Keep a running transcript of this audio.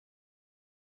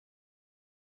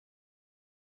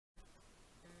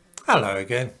Hello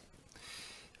again.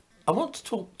 I want to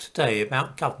talk today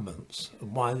about governments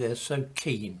and why they're so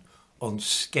keen on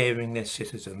scaring their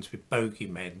citizens with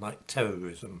bogeymen like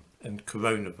terrorism and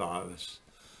coronavirus.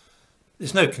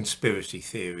 There's no conspiracy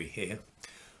theory here.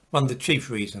 One of the chief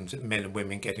reasons that men and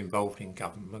women get involved in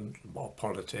government or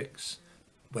politics,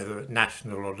 whether at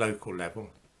national or local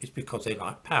level, is because they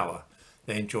like power.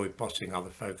 They enjoy bossing other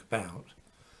folk about.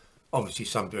 Obviously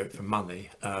some do it for money.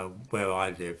 Where I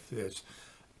live, there's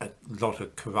a lot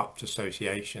of corrupt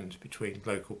associations between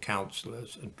local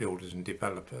councillors and builders and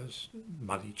developers.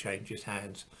 Money changes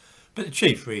hands. But the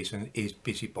chief reason is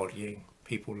busybodying.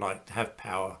 People like to have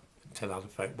power and tell other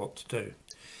folk what to do.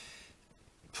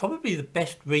 Probably the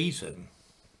best reason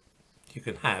you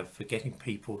can have for getting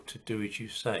people to do as you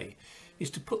say is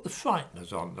to put the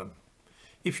frighteners on them.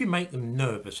 If you make them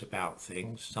nervous about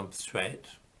things, some threat,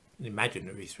 an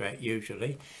imaginary threat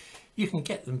usually, you can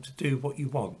get them to do what you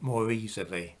want more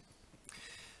easily.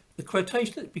 The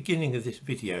quotation at the beginning of this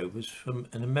video was from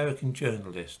an American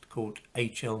journalist called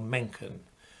H.L. Mencken,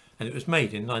 and it was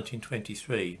made in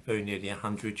 1923, very nearly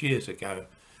 100 years ago.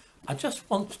 I just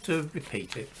want to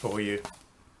repeat it for you.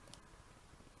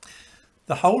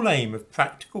 The whole aim of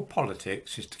practical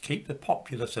politics is to keep the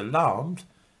populace alarmed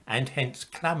and hence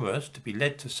clamorous to be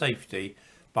led to safety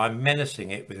by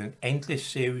menacing it with an endless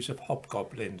series of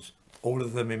hobgoblins, all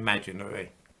of them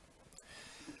imaginary.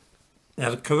 Now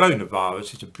the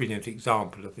coronavirus is a brilliant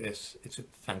example of this. It's a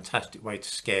fantastic way to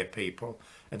scare people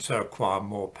and so acquire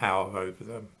more power over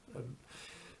them.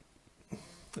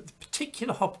 The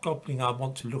particular hobgoblin I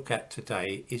want to look at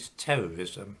today is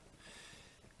terrorism.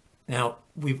 Now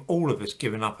we've all of us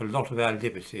given up a lot of our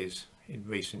liberties in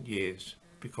recent years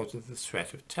because of the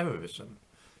threat of terrorism.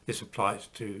 This applies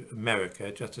to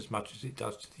America just as much as it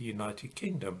does to the United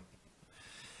Kingdom.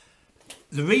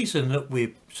 The reason that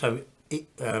we're so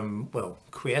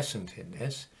quiescent in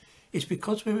this is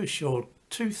because we're assured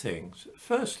two things.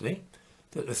 Firstly,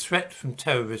 that the threat from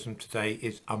terrorism today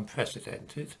is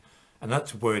unprecedented, and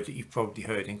that's a word that you've probably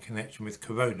heard in connection with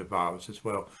coronavirus as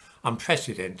well.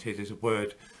 Unprecedented is a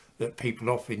word that people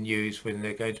often use when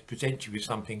they're going to present you with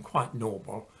something quite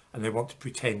normal and they want to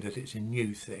pretend that it's a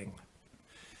new thing.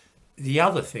 The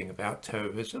other thing about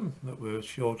terrorism that we're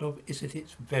assured of is that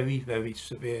it's very, very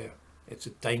severe. It's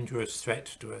a dangerous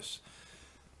threat to us.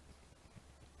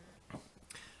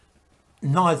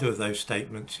 Neither of those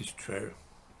statements is true.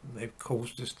 They've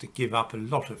caused us to give up a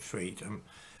lot of freedom.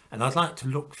 And I'd like to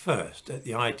look first at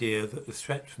the idea that the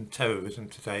threat from terrorism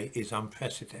today is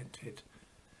unprecedented.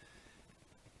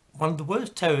 One of the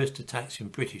worst terrorist attacks in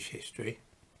British history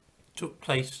took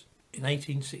place in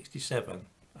 1867,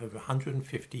 over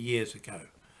 150 years ago,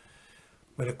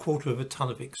 when a quarter of a ton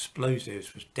of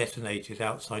explosives was detonated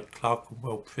outside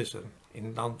Clerkenwell Prison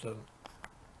in London.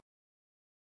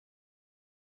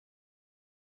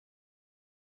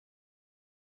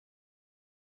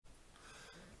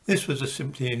 This was a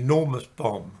simply enormous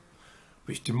bomb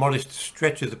which demolished a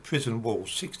stretch of the prison wall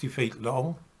 60 feet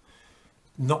long,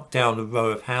 knocked down a row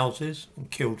of houses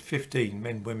and killed 15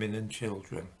 men, women and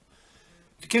children.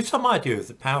 To give some idea of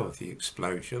the power of the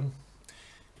explosion,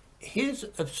 here's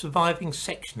a surviving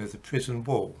section of the prison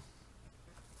wall.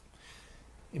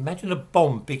 Imagine a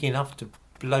bomb big enough to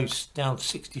blow down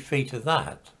 60 feet of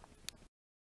that.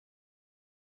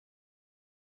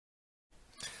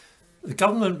 The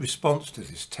government response to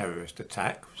this terrorist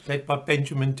attack was led by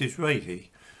Benjamin Disraeli,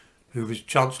 who was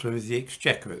Chancellor of the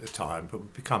Exchequer at the time but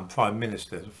would become Prime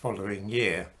Minister the following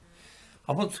year.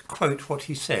 I want to quote what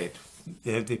he said.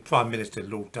 The Prime Minister,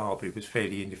 Lord Derby, was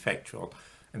fairly ineffectual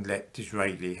and let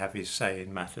Disraeli have his say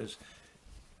in matters.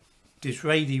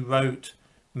 Disraeli wrote,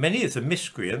 "Many of the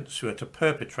miscreants who are to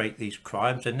perpetrate these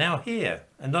crimes are now here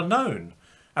and are known,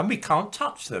 and we can't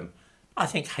touch them. I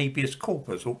think habeas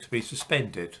corpus ought to be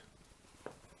suspended."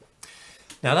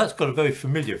 Now that's got a very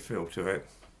familiar feel to it.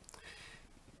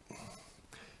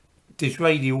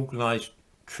 Disraeli organised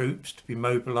troops to be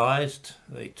mobilised.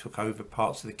 They took over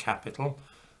parts of the capital,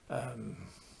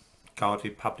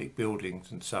 guarded public buildings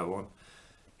and so on.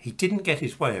 He didn't get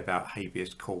his way about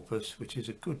habeas corpus, which is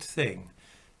a good thing.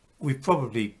 We've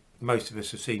probably, most of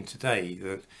us have seen today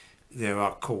that there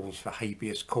are calls for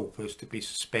habeas corpus to be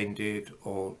suspended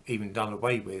or even done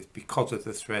away with because of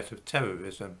the threat of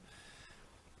terrorism.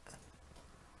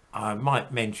 I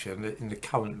might mention that in the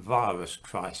current virus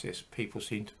crisis, people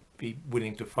seem to be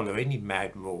willing to follow any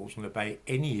mad rules and obey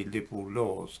any illiberal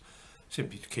laws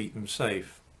simply to keep them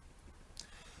safe.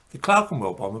 The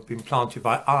Clerkenwell bomb had been planted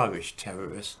by Irish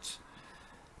terrorists,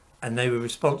 and they were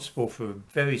responsible for a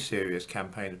very serious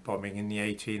campaign of bombing in the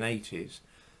 1880s.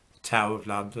 The Tower of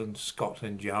London,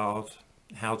 Scotland Yard,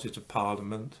 Houses of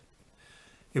Parliament,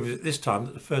 It was at this time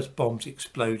that the first bombs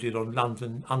exploded on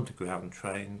London Underground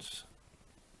trains.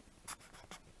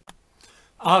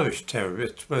 Irish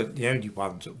terrorists weren't the only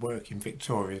ones at work in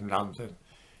Victorian London.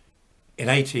 In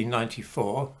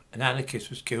 1894, an anarchist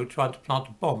was killed trying to plant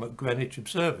a bomb at Greenwich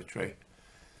Observatory.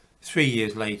 3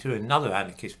 years later, another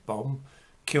anarchist bomb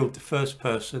killed the first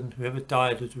person who ever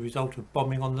died as a result of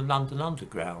bombing on the London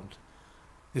Underground.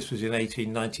 This was in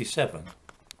 1897.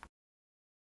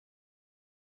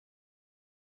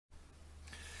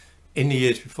 In the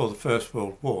years before the First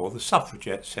World War, the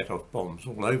suffragettes set off bombs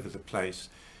all over the place,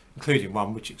 including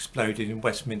one which exploded in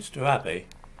Westminster Abbey.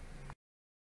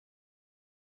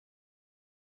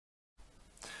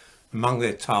 Among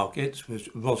their targets was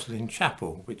Roslin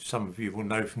Chapel, which some of you will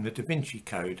know from the Da Vinci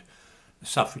Code. A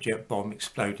suffragette bomb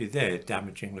exploded there,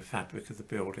 damaging the fabric of the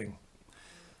building.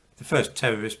 The first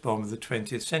terrorist bomb of the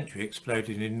 20th century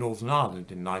exploded in Northern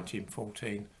Ireland in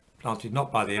 1914, planted not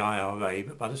by the IRA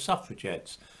but by the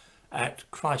suffragettes at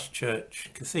Christchurch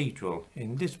Cathedral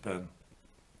in Lisbon.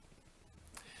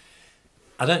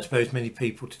 I don't suppose many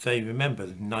people today remember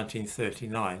that in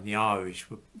 1939 the Irish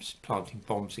were planting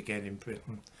bombs again in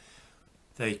Britain.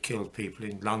 They killed people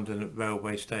in London at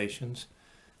railway stations,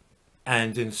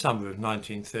 and in the summer of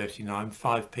 1939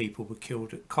 5 people were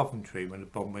killed at Coventry when a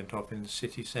bomb went off in the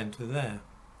city centre there.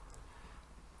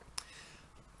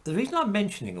 The reason I'm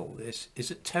mentioning all this is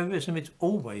that terrorism is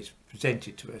always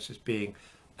presented to us as being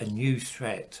a new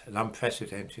threat, an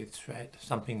unprecedented threat,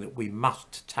 something that we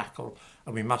must tackle,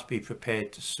 and we must be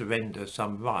prepared to surrender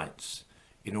some rights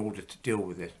in order to deal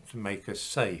with it, to make us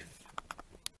safe.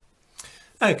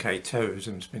 Okay,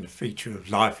 terrorism's been a feature of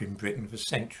life in Britain for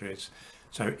centuries,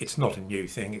 so it's not a new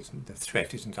thing, the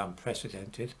threat isn't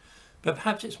unprecedented, but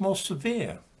perhaps it's more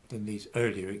severe than these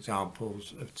earlier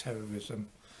examples of terrorism.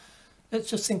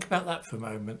 Let's just think about that for a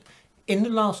moment. In the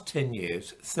last 10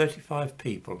 years, 35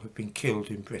 people have been killed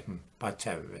in Britain by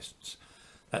terrorists.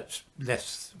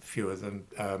 That's fewer than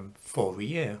 4 a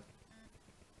year.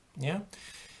 Yeah.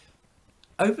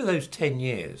 Over those 10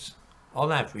 years,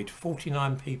 on average,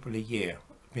 49 people a year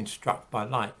have been struck by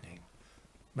lightning,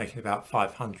 making about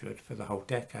 500 for the whole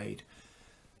decade.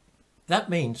 That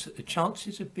means that the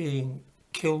chances of being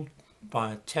killed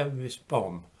by a terrorist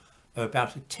bomb are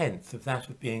about 1/10 of that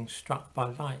of being struck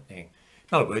by lightning.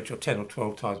 In other words, you're 10 or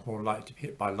 12 times more likely to be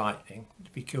hit by lightning than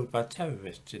to be killed by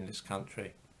terrorists in this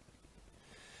country.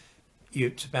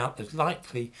 It's about as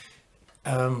likely,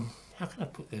 how can I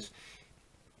put this?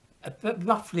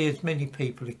 Roughly as many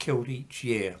people are killed each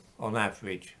year on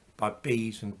average by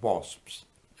bees and wasps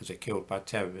as are killed by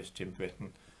terrorists in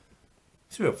Britain.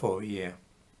 3 or 4 a year.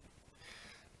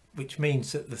 Which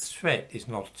means that the threat is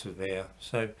not severe.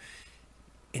 So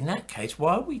in that case,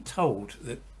 why are we told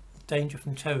that danger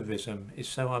from terrorism is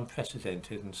so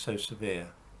unprecedented and so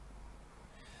severe?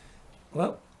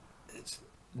 Well, it's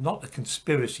not a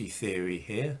conspiracy theory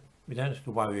here. We don't have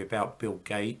to worry about Bill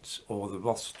Gates or the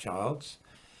Rothschilds.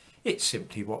 It's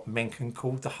simply what Mencken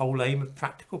called the whole aim of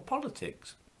practical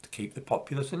politics, to keep the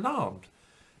populace alarmed.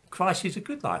 Crises are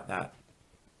good like that,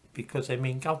 because they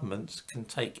mean governments can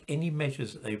take any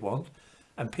measures that they want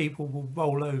and people will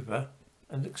roll over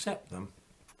and accept them,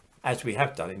 as we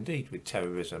have done indeed with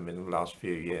terrorism in the last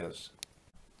few years.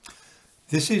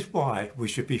 This is why we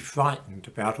should be frightened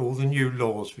about all the new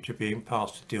laws which are being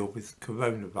passed to deal with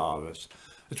coronavirus,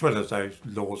 as well as those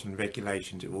laws and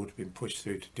regulations that have already been pushed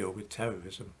through to deal with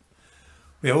terrorism.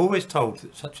 We are always told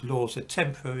that such laws are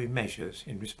temporary measures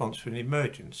in response to an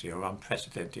emergency or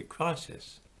unprecedented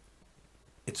crisis.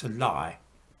 It's a lie.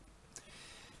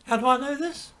 How do I know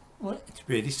this? Well, it's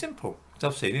really simple, because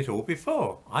I've seen it all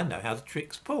before. I know how the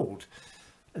trick's pulled.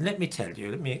 And let me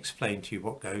explain to you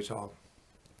what goes on.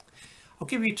 I'll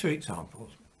give you 2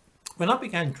 examples. When I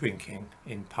began drinking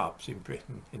in pubs in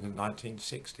Britain in the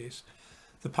 1960s,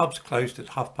 the pubs closed at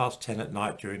 10:30 at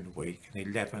night during the week and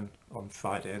 11 on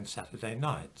Friday and Saturday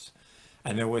nights,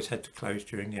 and they always had to close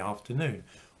during the afternoon.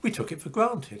 We took it for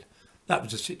granted. That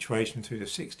was the situation through the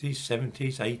 60s,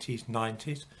 70s, 80s,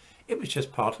 90s. It was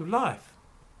just part of life.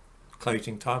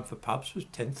 Closing time for pubs was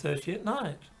 10:30 at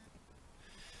night.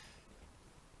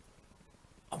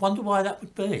 I wonder why that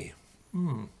would be.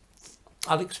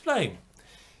 I'll explain.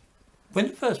 When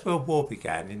the First World War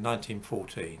began in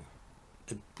 1914,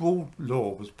 a broad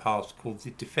law was passed called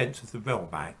the Defence of the Realm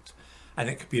Act, and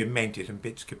it could be amended and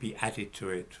bits could be added to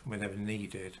it whenever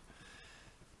needed.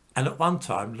 And at one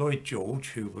time, Lloyd George,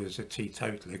 who was a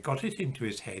teetotaler, got it into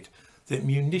his head that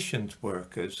munitions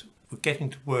workers were getting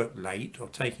to work late or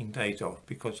taking days off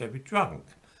because they were drunk.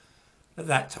 At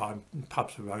that time,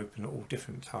 pubs were open at all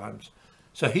different times,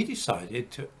 So he decided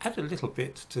to add a little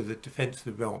bit to the Defence of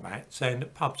the Realm Act, saying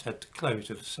that pubs had to close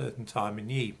at a certain time in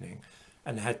the evening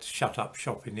and had to shut up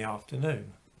shop in the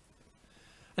afternoon.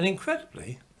 And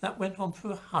incredibly, that went on for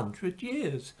 100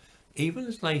 years, even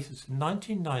as late as the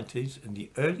 1990s and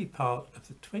the early part of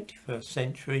the 21st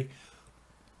century.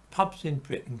 Pubs in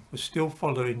Britain were still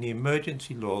following the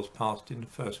emergency laws passed in the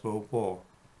First World War.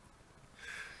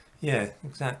 Yeah,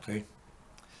 exactly.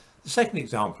 The second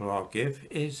example I'll give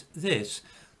is this.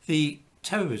 The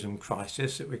terrorism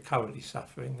crisis that we're currently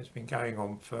suffering has been going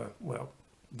on for, well,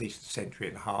 at least a century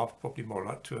and a half, probably more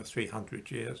like 200 or 300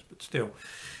 years, but still.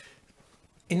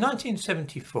 In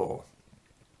 1974,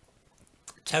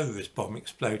 a terrorist bomb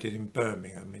exploded in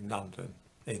Birmingham in London,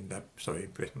 in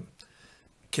Britain,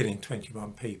 killing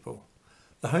 21 people.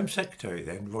 The Home Secretary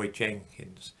then, Roy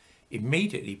Jenkins,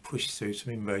 immediately pushed through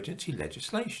some emergency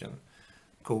legislation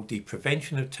called the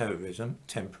Prevention of Terrorism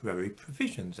Temporary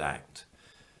Provisions Act.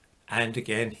 And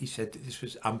again, he said that this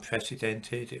was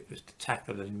unprecedented. It was to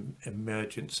tackle an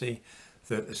emergency,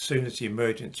 that as soon as the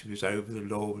emergency was over, the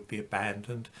law would be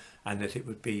abandoned and that it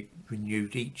would be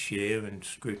renewed each year and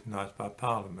scrutinised by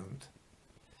Parliament.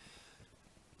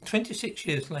 26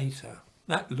 years later,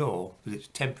 that law, with its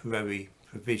temporary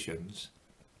provisions,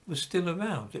 was still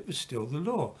around. It was still the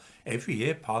law. Every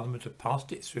year Parliament had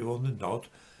passed it through on the nod.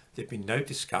 There'd been no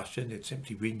discussion. They'd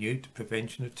simply renewed the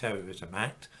Prevention of Terrorism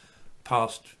Act,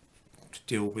 passed to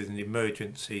deal with an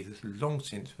emergency that had long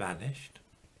since vanished.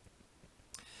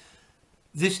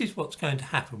 This is what's going to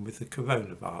happen with the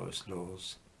coronavirus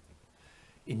laws.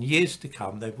 In years to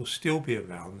come, they will still be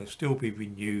around. They'll still be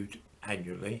renewed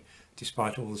annually,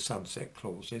 despite all the sunset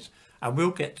clauses, and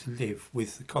we'll get to live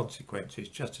with the consequences,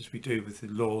 just as we do with the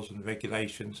laws and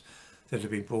regulations that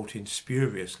have been brought in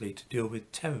spuriously to deal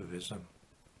with terrorism.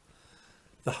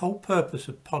 The whole purpose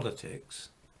of politics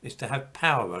is to have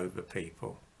power over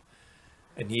people,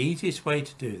 and the easiest way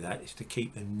to do that is to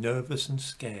keep them nervous and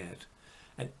scared.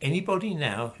 And anybody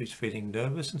now who's feeling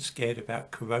nervous and scared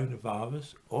about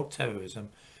coronavirus or terrorism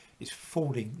is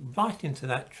falling right into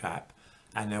that trap,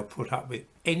 and they'll put up with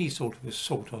any sort of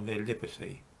assault on their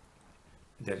liberty.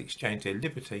 They'll exchange their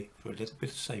liberty for a little bit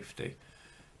of safety.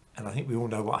 And I think we all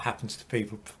know what happens to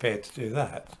people prepared to do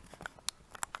that.